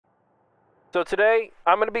So today,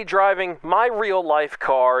 I'm going to be driving my real-life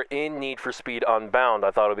car in Need for Speed Unbound.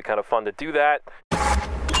 I thought it would be kind of fun to do that.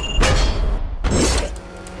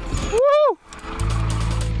 Woo!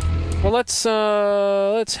 Well, let's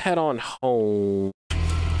head on home.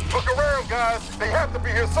 Look around, guys. They have to be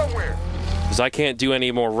here somewhere. Because I can't do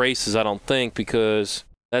any more races, I don't think, because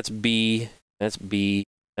that's B, that's B,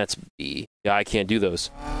 that's B. Yeah, I can't do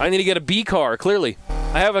those. I need to get a B car, clearly.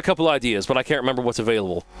 I have a couple ideas, but I can't remember what's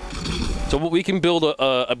available. So we can build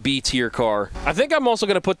a B tier car. I think I'm also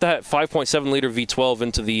going to put that 5.7 liter V12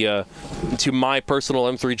 into the into my personal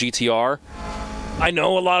M3 GTR. I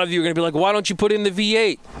know a lot of you are going to be like, why don't you put in the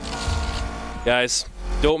V8? Guys,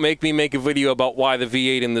 don't make me make a video about why the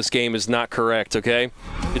V8 in this game is not correct, okay?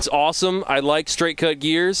 It's awesome. I like straight cut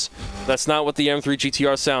gears. That's not what the M3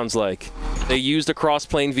 GTR sounds like. They used a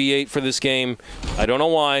cross-plane V8 for this game. I don't know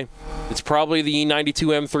why. It's probably the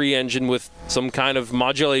E92 M3 engine with some kind of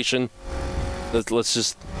modulation. Let's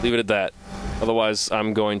just leave it at that. Otherwise,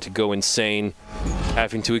 I'm going to go insane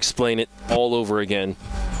having to explain it all over again.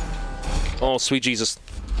 Oh, sweet Jesus.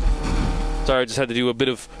 Sorry, I just had to do a bit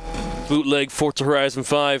of bootleg Forza Horizon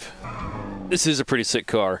 5. This is a pretty sick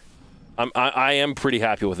car. I am pretty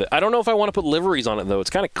happy with it. I don't know if I want to put liveries on it, though. It's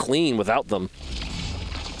kind of clean without them.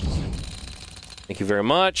 Thank you very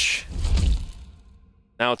much.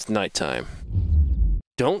 Now it's nighttime.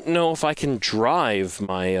 Don't know if I can drive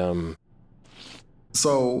my,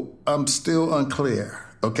 So, I'm still unclear.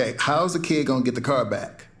 Okay, how's the kid gonna get the car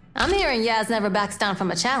back? I'm hearing Yaz never backs down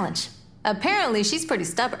from a challenge. Apparently, she's pretty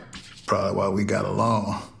stubborn. Probably why we got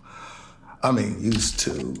along. I mean, used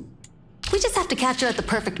to. We just have to catch her at the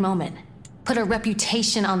perfect moment. Put her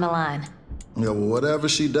reputation on the line. Yeah, well, whatever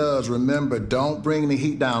she does, remember, don't bring the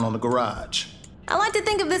heat down on the garage. I like to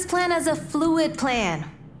think of this plan as a fluid plan.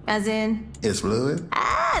 As in... It's fluid?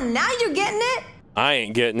 Ah, now you're getting it? I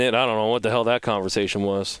ain't getting it. I don't know what the hell that conversation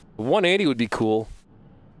was. 180 would be cool.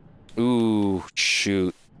 Ooh,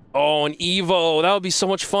 shoot. Oh, an Evo. That would be so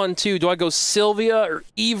much fun, too. Do I go Sylvia or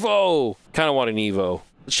Evo? Kind of want an Evo.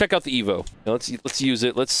 Let's check out the Evo. Now, let's use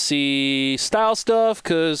it. Let's see style stuff,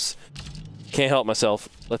 because can't help myself.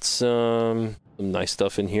 Let's, some nice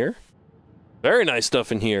stuff in here. Very nice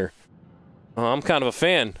stuff in here. I'm kind of a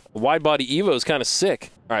fan. A wide-body Evo is kind of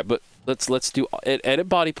sick. All right, but let's do edit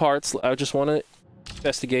body parts. I just want to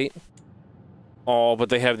investigate. Oh, but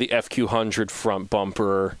they have the FQ100 front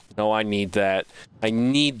bumper. No, I need that. I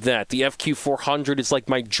need that. The FQ400 is like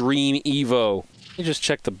my dream Evo. Let me just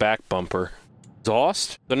check the back bumper.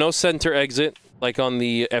 Exhaust. So no center exit like on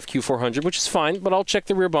the FQ400, which is fine, but I'll check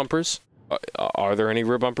the rear bumpers. Are there any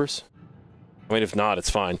rear bumpers? I mean, if not, it's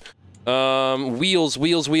fine. Wheels.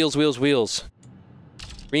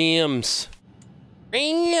 Rims.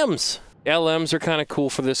 LMs are kind of cool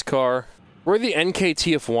for this car. Where are the NK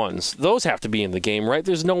TF1s? Those have to be in the game, right?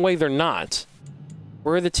 There's no way they're not.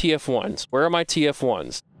 Where are the TF1s? Where are my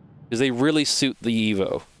TF1s? Because they really suit the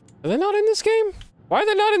Evo. Are they not in this game? Why are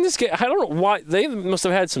they not in this game? I don't know why. They must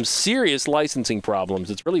have had some serious licensing problems.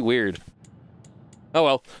 It's really weird. Oh,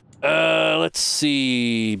 well. Let's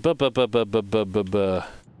see. You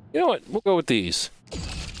know what? We'll go with these.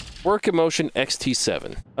 Work Emotion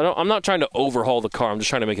XT7. I'm not trying to overhaul the car. I'm just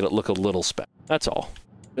trying to make it look a little special. That's all.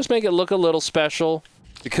 Just make it look a little special.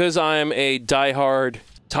 Because I'm a diehard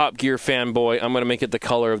Top Gear fanboy, I'm going to make it the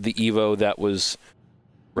color of the Evo that was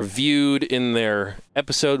reviewed in their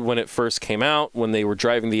episode when it first came out, when they were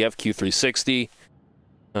driving the FQ360.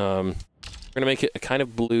 We're going to make it a kind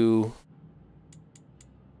of blue.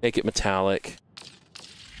 Make it metallic.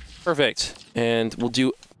 Perfect. And we'll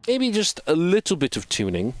do maybe just a little bit of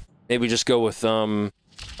tuning. Maybe just go with, oh,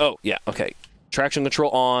 yeah, okay. Traction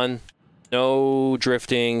control on. No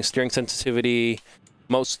drifting. Steering sensitivity.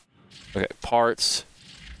 Okay, parts.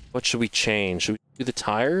 What should we change? Should we do the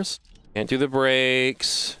tires? Can't do the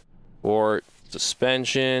brakes. Or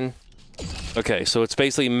suspension. Okay, so it's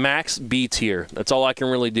basically max B tier. That's all I can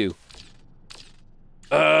really do.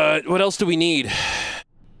 What else do we need?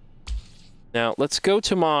 Now, let's go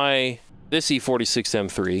to this E46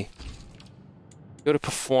 M3. Go to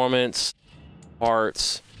performance,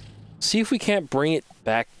 parts, see if we can't bring it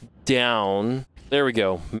back down. There we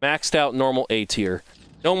go. Maxed out normal A tier.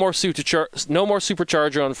 No more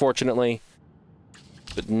supercharger, unfortunately.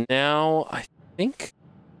 But now I think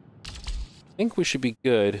we should be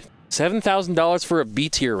good. $7,000 for a B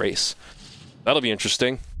tier race. That'll be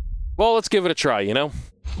interesting. Well, let's give it a try, you know?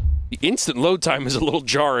 The instant load time is a little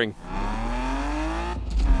jarring.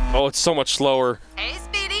 Oh, it's so much slower. Hey,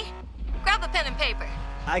 Speedy. Grab a pen and paper.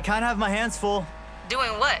 I kinda have my hands full.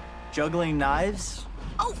 Doing what? Juggling knives.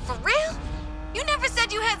 Oh, for real? You never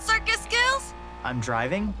said you had circus skills? I'm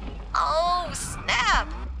driving. Oh, Oh,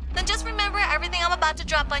 snap! Then just remember everything I'm about to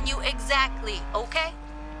drop on you exactly, okay?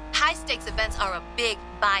 High-stakes events are a big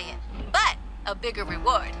buy-in, but a bigger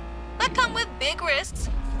reward. That come with big risks.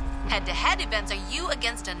 Head-to-head events are you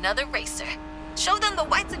against another racer. Show them the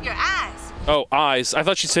whites of your eyes. Oh, eyes. I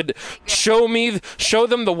thought she said, show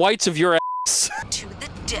them the whites of your ass. To the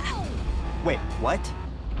death. Wait, what?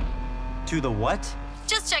 To the what?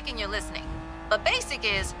 Just checking you're listening. But basic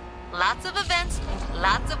is, lots of events,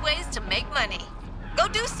 lots of ways to make money. Go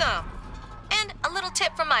do some. And a little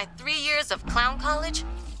tip from my 3 years of clown college.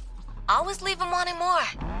 Always leave them wanting more.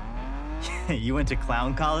 You went to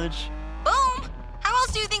clown college? Boom! How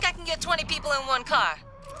else do you think I can get 20 people in one car?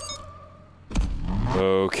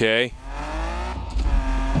 Okay.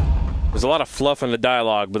 There's a lot of fluff in the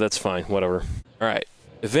dialogue, but that's fine. Whatever. All right.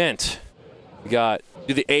 Event. We got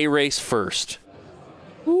do the A race first.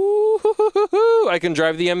 Ooh, I can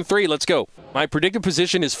drive the M3. Let's go. My predicted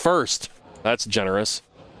position is first. That's generous.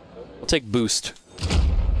 I'll take boost.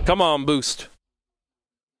 Come on, boost.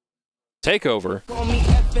 Takeover.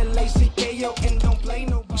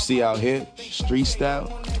 You see out here, street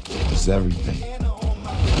style is everything.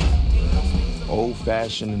 Old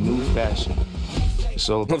fashioned and new fashion.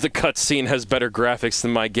 So The cutscene has better graphics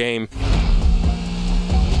than my game.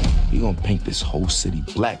 we gonna paint this whole city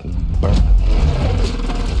black and we burn.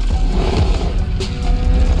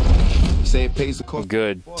 You say it pays the cost.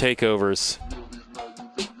 Good. Takeovers.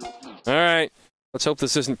 All right. Let's hope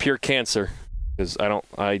this isn't pure cancer, because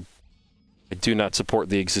I do not support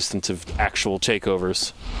the existence of actual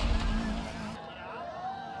takeovers.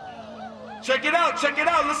 Check it out,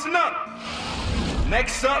 listen up.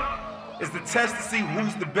 Next up is the test to see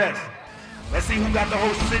who's the best. Let's see who got the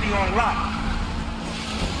whole city on lock.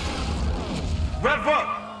 Rev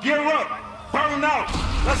up, gear up, burn out,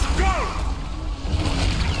 let's go!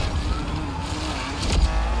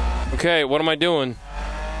 Okay, what am I doing?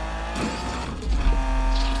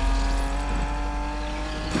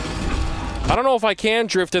 I don't know if I can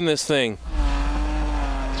drift in this thing.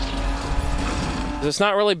 It's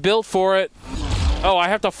not really built for it. Oh, I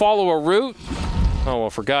have to follow a route? Oh, well,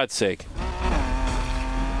 for God's sake.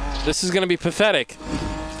 This is going to be pathetic.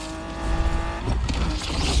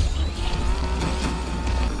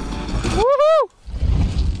 Woohoo!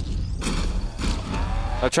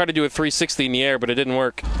 I tried to do a 360 in the air, but it didn't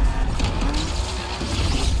work.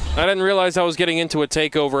 I didn't realize I was getting into a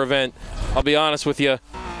takeover event. I'll be honest with you.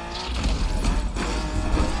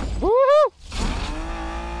 Woohoo!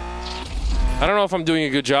 I don't know if I'm doing a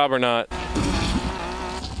good job or not.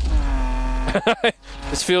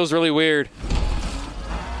 This feels really weird.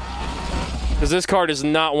 Because this car does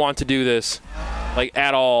not want to do this. Like,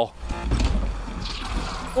 at all.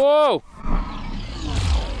 Whoa!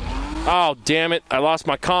 Oh, damn it. I lost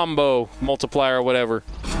my combo multiplier or whatever.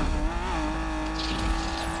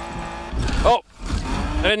 Oh!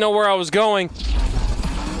 I didn't know where I was going.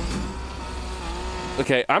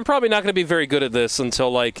 Okay, I'm probably not going to be very good at this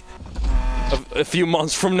until, like, a few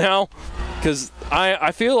months from now. Because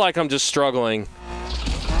I feel like I'm just struggling.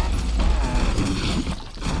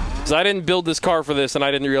 Because I didn't build this car for this, and I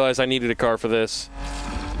didn't realize I needed a car for this.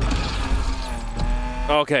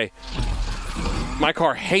 Okay. My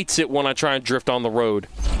car hates it when I try and drift on the road.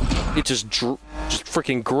 It just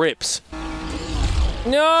freaking grips.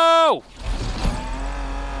 No!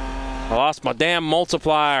 I lost my damn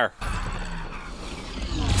multiplier.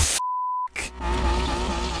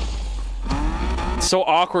 It's so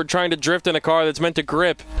awkward trying to drift in a car that's meant to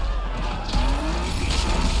grip.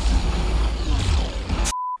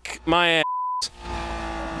 My ass.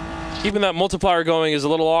 Keeping that multiplier going is a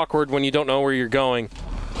little awkward when you don't know where you're going.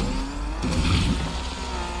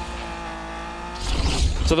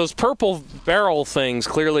 So those purple barrel things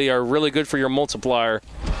clearly are really good for your multiplier.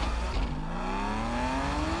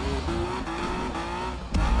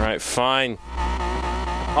 Alright, fine.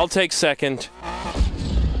 I'll take second.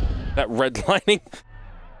 That redlining.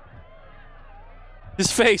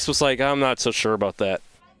 His face was like, I'm not so sure about that.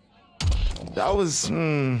 That was,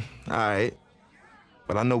 alright.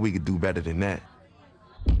 But I know we could do better than that.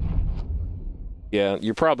 Yeah,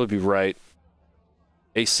 you're probably right.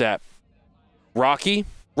 ASAP. Rocky?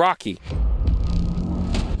 Rocky.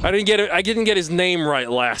 I didn't get his name right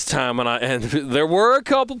last time, and there were a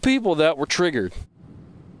couple people that were triggered.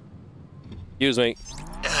 Excuse me.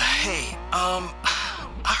 Hey,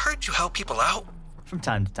 I heard you help people out. From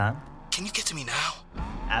time to time. Can you get to me now?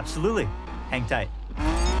 Absolutely. Hang tight.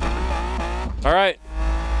 All right.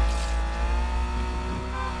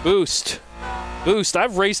 Boost. Boost,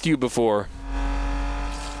 I've raced you before.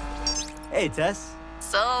 Hey, Tess.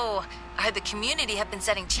 So, I heard the community have been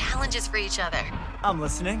setting challenges for each other. I'm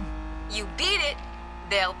listening. You beat it,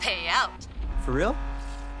 they'll pay out. For real?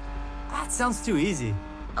 That sounds too easy.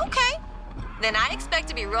 Okay. Then I expect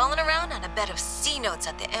to be rolling around on a bed of C notes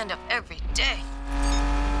at the end of every day.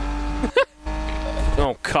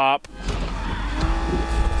 Oh, cop.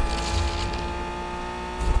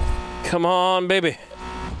 Come on, baby.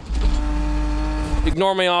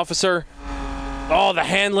 Ignore me, officer. Oh, the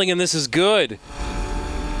handling in this is good.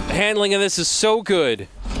 The handling in this is so good.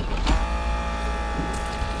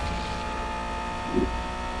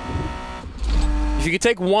 If you could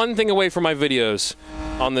take one thing away from my videos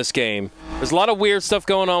on this game, there's a lot of weird stuff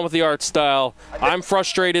going on with the art style. I'm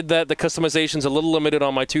frustrated that the customization's a little limited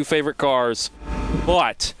on my two favorite cars.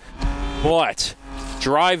 But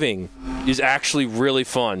driving is actually really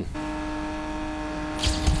fun.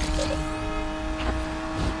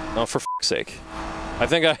 Oh, for f***'s sake. I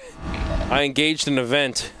think I engaged an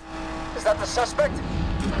event. Is that the suspect?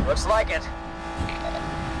 Looks like it.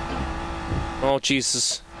 Oh,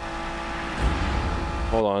 Jesus.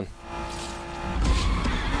 Hold on.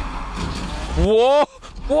 Whoa!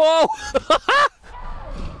 Whoa!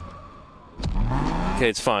 Okay,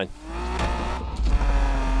 it's fine.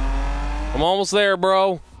 I'm almost there,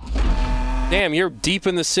 bro. Damn, you're deep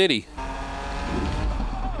in the city.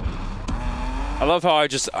 I love how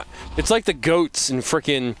it's like the goats in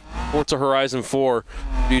frickin' Forza Horizon 4.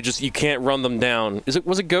 You can't run them down.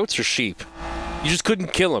 Was it goats or sheep? You just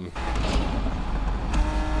couldn't kill them.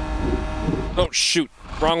 Oh, shoot.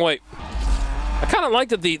 Wrong way. I kind of like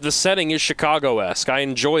that the setting is Chicago-esque. I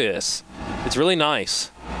enjoy this. It's really nice.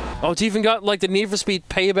 Oh, it's even got like the Need for Speed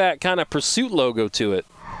Payback kind of pursuit logo to it.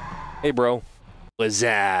 Hey, bro. What's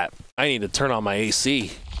that? I need to turn on my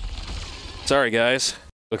AC. Sorry, guys.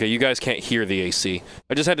 Okay, you guys can't hear the AC.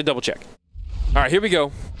 I just had to double check. All right, here we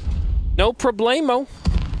go. No problemo.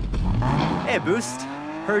 Hey, Boost.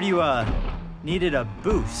 Heard you, needed a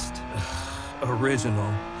boost.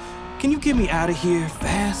 Original. Can you get me out of here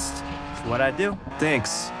fast? It's what I do.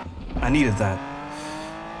 Thanks. I needed that.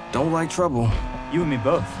 Don't like trouble. You and me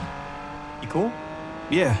both. You cool?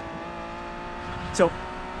 Yeah. So,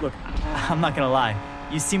 look, I'm not gonna lie.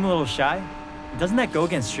 You seem a little shy. Doesn't that go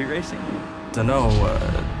against street racing? Dunno,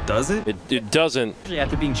 does it? It doesn't. Actually,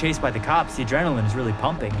 after being chased by the cops, the adrenaline is really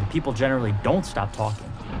pumping, and people generally don't stop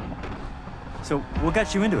talking. So, what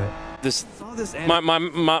got you into it?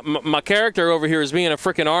 My character over here is being a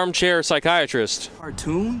freaking armchair psychiatrist.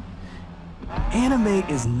 Cartoon? Anime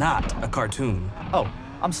is not a cartoon. Oh,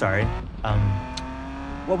 I'm sorry.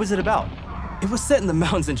 What was it about? It was set in the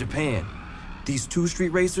mountains in Japan. These two street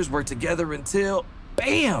racers work together until,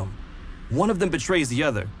 bam! One of them betrays the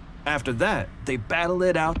other. After that, they battle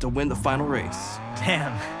it out to win the final race.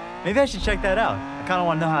 Damn, maybe I should check that out. I kind of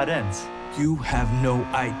want to know how it ends. You have no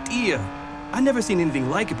idea. I never seen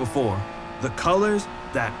anything like it before. The colors,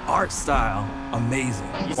 that art style, amazing.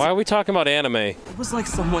 Why are we talking about anime? It was like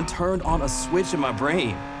someone turned on a switch in my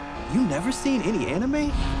brain. You never seen any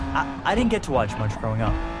anime? I didn't get to watch much growing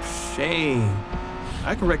up. Shame.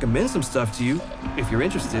 I can recommend some stuff to you if you're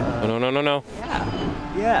interested. No.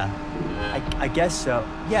 Yeah. I guess so.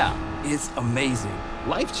 Yeah. It's amazing.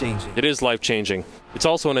 Life-changing. It is life-changing. It's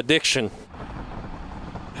also an addiction.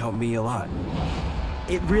 Helped me a lot.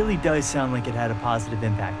 It really does sound like it had a positive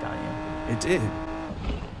impact on you. It did.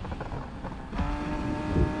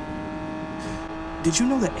 Did you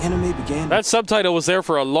know that anime began? That subtitle was there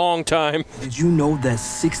for a long time. Did you know that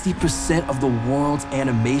 60% of the world's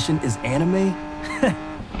animation is anime?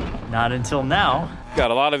 Not until now.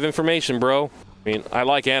 Got a lot of information, bro. I mean, I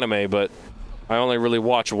like anime, but I only really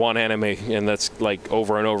watch one anime, and that's like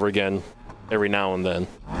over and over again every now and then.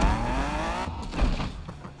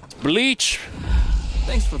 Bleach!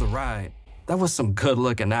 Thanks for the ride. That was some good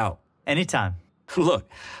looking out. Anytime. Look,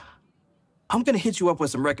 I'm gonna hit you up with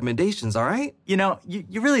some recommendations, all right? You know,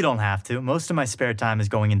 you really don't have to. Most of my spare time is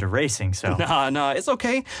going into racing, so... Nah, it's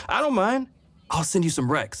okay. I don't mind. I'll send you some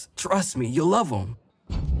recs. Trust me, you'll love them.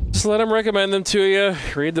 Just let them recommend them to you,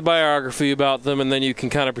 read the biography about them, and then you can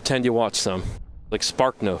kind of pretend you watch them. Like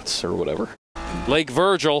Spark Notes or whatever. Lake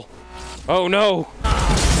Virgil. Oh no!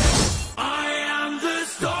 I am the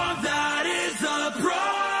storm that is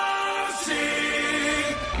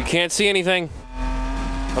approaching. You can't see anything.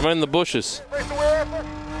 I'm in the bushes.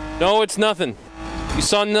 No, it's nothing. You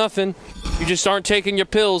saw nothing. You just aren't taking your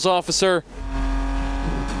pills, officer.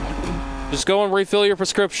 Just go and refill your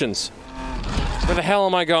prescriptions. Where the hell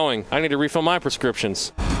am I going? I need to refill my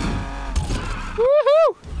prescriptions.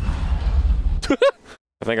 Woohoo!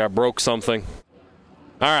 I think I broke something.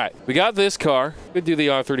 Alright, we got this car. Could do the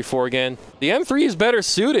R34 again. The M3 is better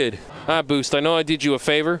suited. Boost, I know I did you a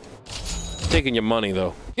favor. Taking your money,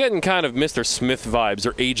 though. Getting kind of Mr. Smith vibes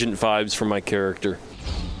or agent vibes from my character.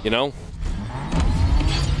 You know?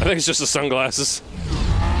 I think it's just the sunglasses.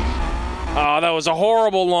 Oh, that was a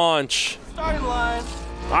horrible launch. Starting line.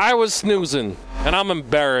 I was snoozing, and I'm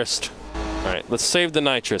embarrassed. All right, let's save the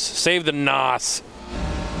nitrous. Save the NOS.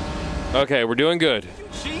 Okay, we're doing good.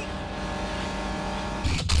 Cheat.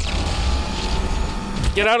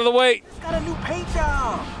 Get out of the way. Got a new paint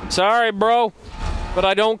job. Sorry, bro, but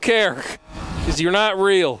I don't care. Because you're not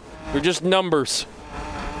real. You're just numbers.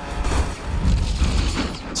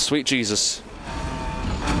 Sweet Jesus.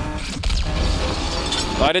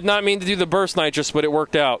 I did not mean to do the burst nitrous, but it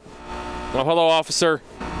worked out. Oh, hello, officer.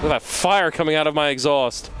 Look at that fire coming out of my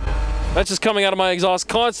exhaust. That's just coming out of my exhaust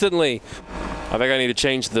constantly. I think I need to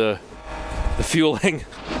change the fueling.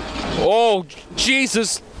 Oh,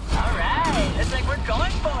 Jesus. All right, looks like we're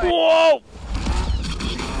going for it. Whoa!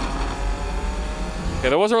 Okay,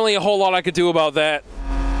 there wasn't really a whole lot I could do about that.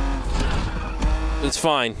 It's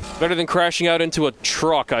fine. Better than crashing out into a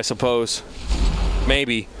truck, I suppose.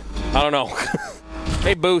 Maybe. I don't know.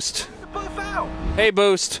 Hey, Boost. Hey,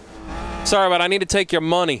 Boost. Sorry, but I need to take your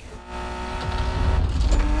money.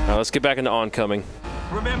 Now, let's get back into oncoming.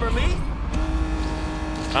 Remember me?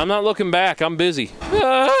 I'm not looking back. I'm busy.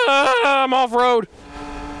 I'm off-road.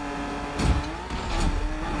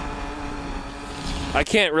 I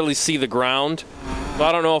can't really see the ground, so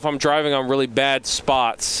I don't know if I'm driving on really bad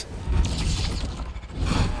spots.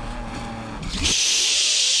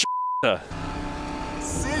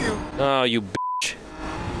 See you. Oh, you bitch.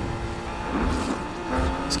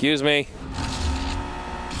 Excuse me.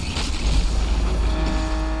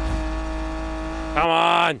 Come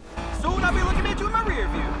on. Soon I'll be looking at you in my rear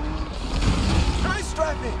view. Nice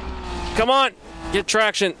driving. Come on. Get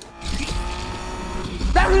traction.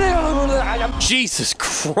 Jesus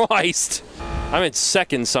Christ. I'm in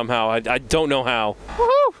second somehow. I don't know how.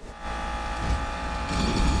 Woohoo!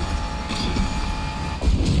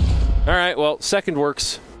 Alright, well, second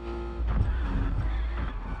works.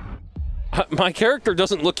 My character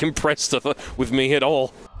doesn't look impressed with me at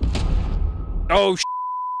all. Oh,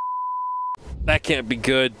 that can't be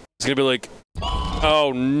good. It's gonna be like,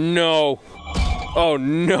 oh no. Oh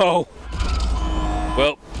no.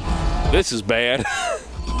 Well, this is bad.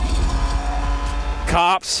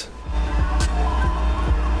 Cops.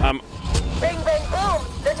 Bang, bang, boom.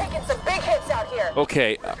 They're taking some big hits out here.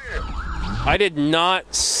 Okay. I did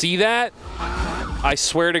not see that. I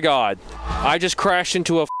swear to God. I just crashed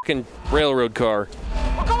into a fucking railroad car.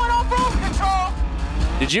 We're going off-road control.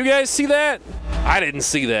 Did you guys see that? I didn't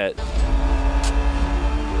see that.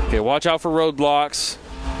 Okay, watch out for roadblocks.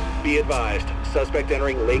 Be advised, suspect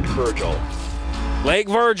entering Lake Virgil. Lake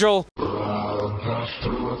Virgil.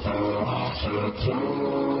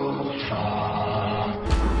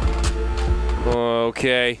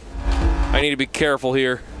 Okay. I need to be careful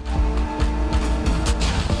here.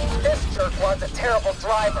 This jerkwad's a terrible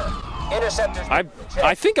driver. Interceptors.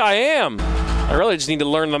 I think I am. I really just need to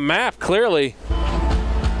learn the map, clearly.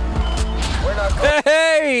 We're not going.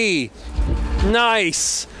 Hey!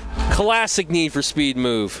 Nice. Classic Need for Speed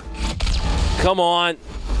move. Come on.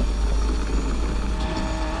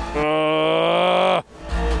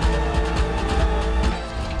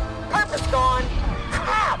 Purpose gone.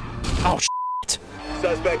 Crap. Oh, shit.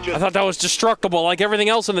 Suspect just. I thought that was destructible like everything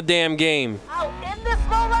else in the damn game. I'll end this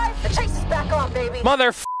slow ride. The chase is back on, baby.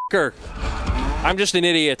 Motherfucker. I'm just an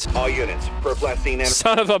idiot. All units, perp scene.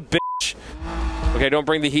 Son of a bitch. Okay, don't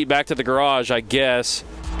bring the heat back to the garage, I guess.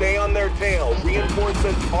 Stay on their tail.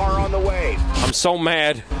 Reinforcements are on the way. I'm so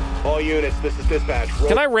mad. All units, this is dispatch.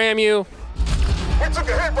 Can I ram you? We took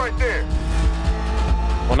a hit right there.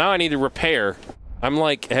 Well, now I need to repair. I'm,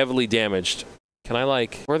 like, heavily damaged. Can I,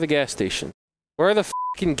 like... Where are the gas stations? Where are the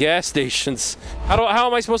fucking gas stations? How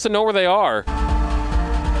am I supposed to know where they are?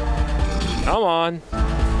 Come on.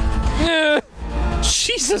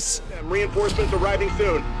 Jesus. Reinforcements arriving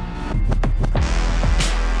soon.